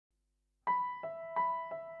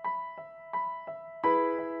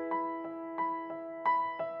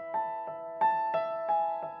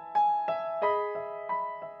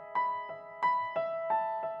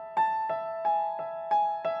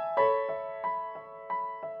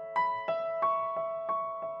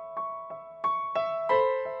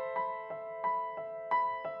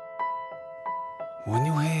when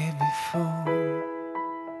you hate before.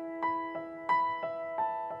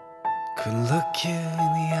 Couldn't look you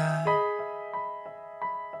in the eye.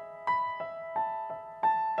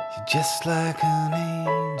 You're just like an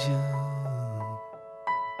angel.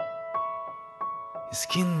 Your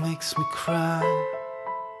skin makes me cry.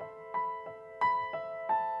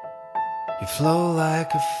 You flow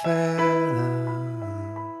like a feather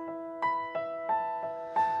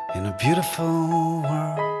in a beautiful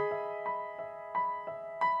world.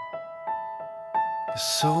 You're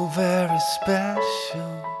so very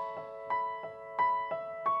special.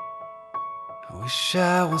 I wish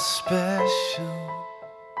I was special,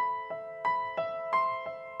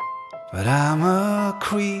 but I'm a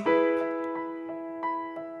creep.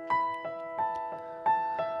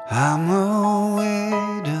 I'm a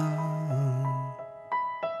widow.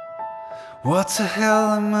 What the hell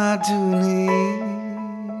am I doing here?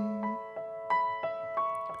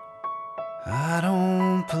 I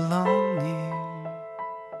don't belong here.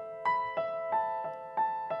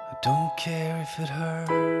 I don't care if it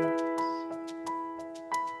hurts.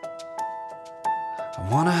 I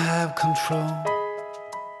wanna have control.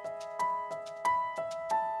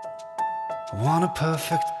 I want a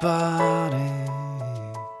perfect body.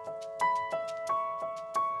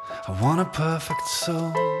 I want a perfect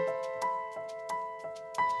soul.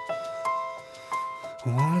 I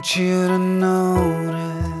want you to notice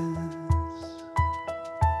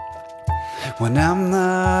when I'm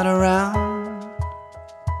not around.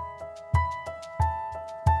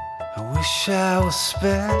 I wish I was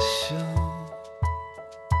special.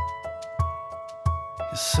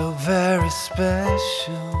 You're so very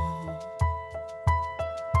special,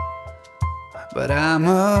 but I'm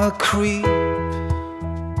a creep.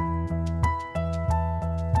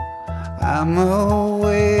 I'm a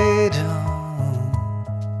widow.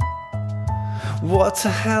 What the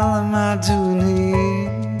hell am I doing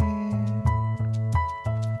here?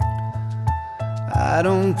 I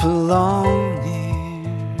don't belong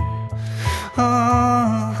here.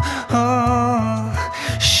 Oh, oh,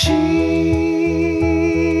 she's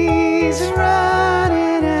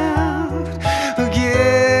running out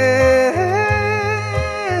again.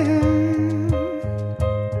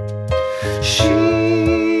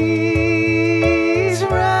 She's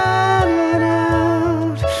running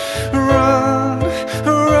out. Run,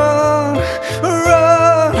 run,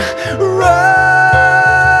 run, run.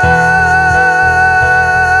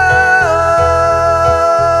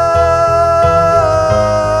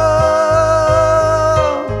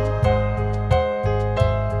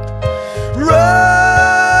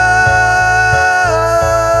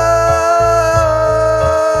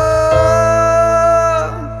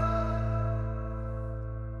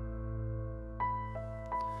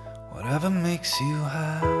 Whatever makes you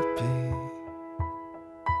happy,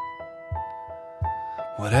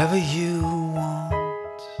 whatever you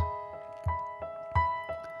want.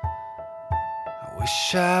 I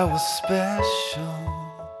wish I was special.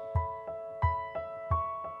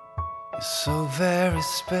 You're so very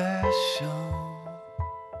special,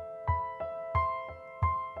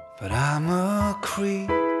 but I'm a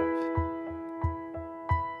creep.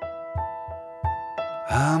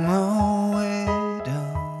 I'm a widow.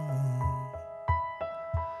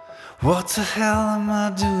 What the hell am I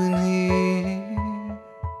doing here?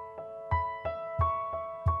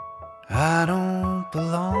 I don't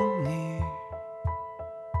belong here.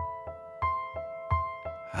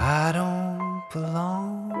 I don't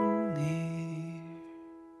belong